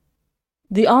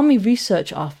The Army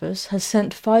Research Office has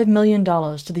sent $5 million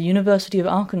to the University of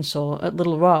Arkansas at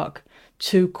Little Rock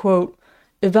to, quote,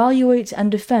 evaluate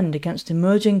and defend against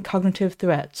emerging cognitive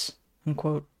threats,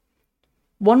 unquote.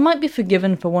 One might be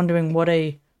forgiven for wondering what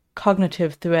a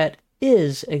cognitive threat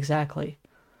is exactly.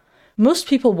 Most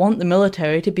people want the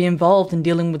military to be involved in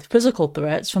dealing with physical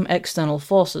threats from external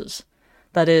forces.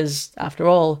 That is, after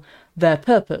all, their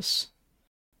purpose.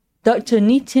 Dr.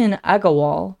 Nitin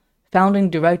Agarwal, founding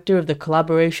director of the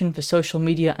Collaboration for Social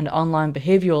Media and Online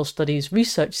Behavioral Studies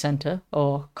Research Center,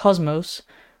 or COSMOS,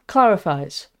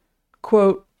 clarifies,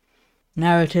 quote,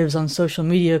 narratives on social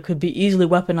media could be easily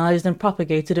weaponized and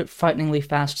propagated at frighteningly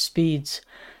fast speeds.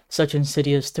 Such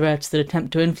insidious threats that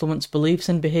attempt to influence beliefs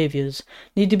and behaviors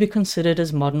need to be considered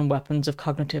as modern weapons of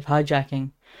cognitive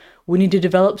hijacking. We need to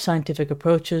develop scientific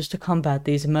approaches to combat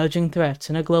these emerging threats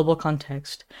in a global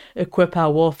context, equip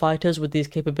our warfighters with these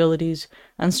capabilities,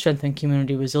 and strengthen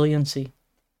community resiliency.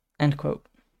 End quote.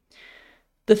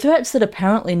 The threats that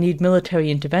apparently need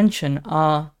military intervention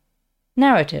are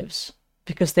narratives,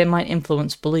 because they might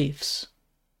influence beliefs.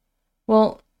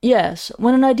 Well, yes,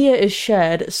 when an idea is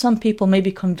shared, some people may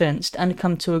be convinced and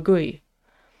come to agree.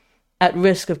 At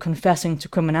risk of confessing to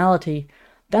criminality,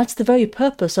 that's the very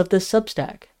purpose of this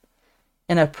Substack.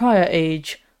 In a prior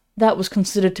age, that was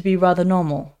considered to be rather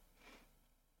normal.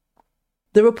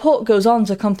 The report goes on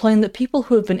to complain that people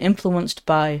who have been influenced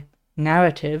by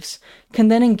narratives can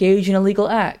then engage in illegal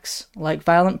acts, like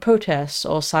violent protests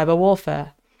or cyber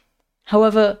warfare.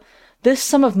 However, this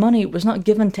sum of money was not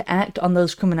given to act on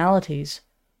those criminalities,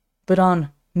 but on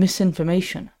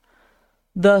misinformation.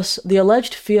 Thus, the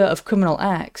alleged fear of criminal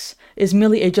acts is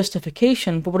merely a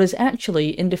justification for what is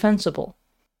actually indefensible.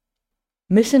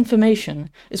 Misinformation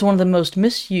is one of the most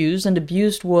misused and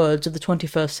abused words of the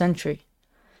 21st century.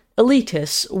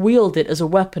 Elitists wield it as a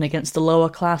weapon against the lower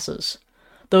classes,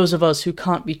 those of us who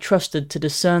can't be trusted to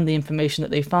discern the information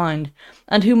that they find,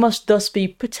 and who must thus be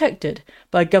protected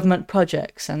by government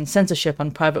projects and censorship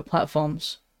on private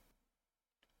platforms.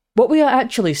 What we are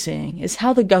actually seeing is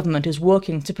how the government is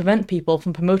working to prevent people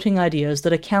from promoting ideas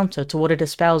that are counter to what it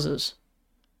espouses.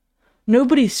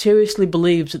 Nobody seriously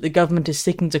believes that the government is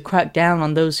seeking to crack down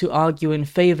on those who argue in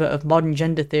favor of modern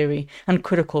gender theory and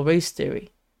critical race theory.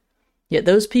 Yet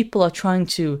those people are trying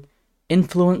to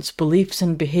influence beliefs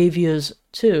and behaviors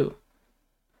too.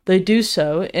 They do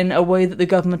so in a way that the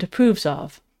government approves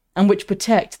of, and which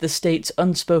protect the state's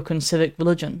unspoken civic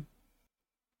religion.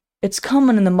 It's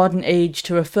common in the modern age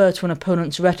to refer to an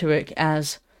opponent's rhetoric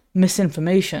as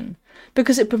misinformation,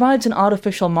 because it provides an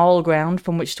artificial moral ground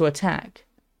from which to attack.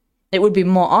 It would be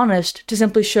more honest to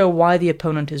simply show why the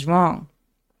opponent is wrong.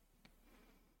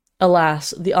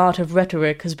 Alas, the art of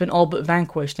rhetoric has been all but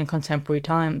vanquished in contemporary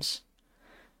times.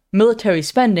 Military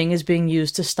spending is being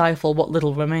used to stifle what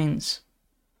little remains.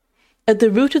 At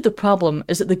the root of the problem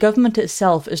is that the government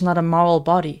itself is not a moral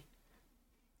body.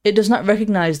 It does not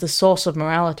recognize the source of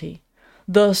morality.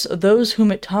 Thus, those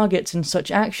whom it targets in such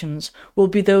actions will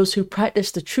be those who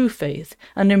practice the true faith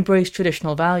and embrace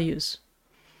traditional values.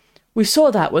 We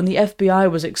saw that when the FBI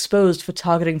was exposed for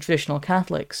targeting traditional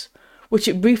Catholics, which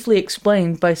it briefly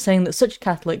explained by saying that such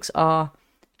Catholics are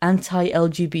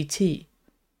anti-LGBT.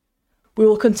 We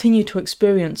will continue to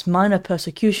experience minor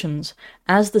persecutions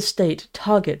as the state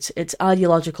targets its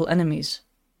ideological enemies.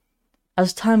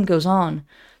 As time goes on,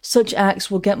 such acts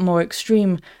will get more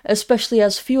extreme, especially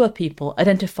as fewer people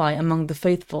identify among the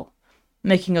faithful,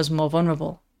 making us more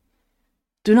vulnerable.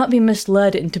 Do not be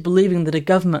misled into believing that a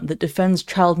government that defends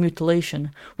child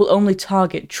mutilation will only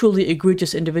target truly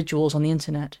egregious individuals on the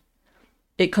internet.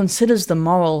 It considers the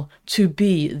moral to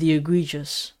be the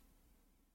egregious.